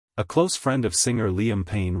A close friend of singer Liam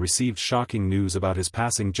Payne received shocking news about his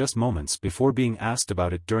passing just moments before being asked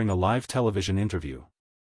about it during a live television interview.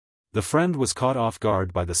 The friend was caught off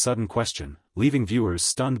guard by the sudden question, leaving viewers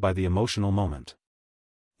stunned by the emotional moment.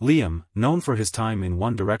 Liam, known for his time in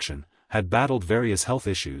One Direction, had battled various health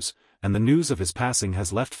issues, and the news of his passing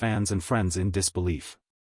has left fans and friends in disbelief.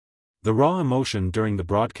 The raw emotion during the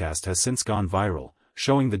broadcast has since gone viral,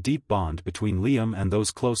 showing the deep bond between Liam and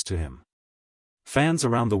those close to him. Fans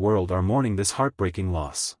around the world are mourning this heartbreaking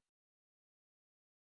loss.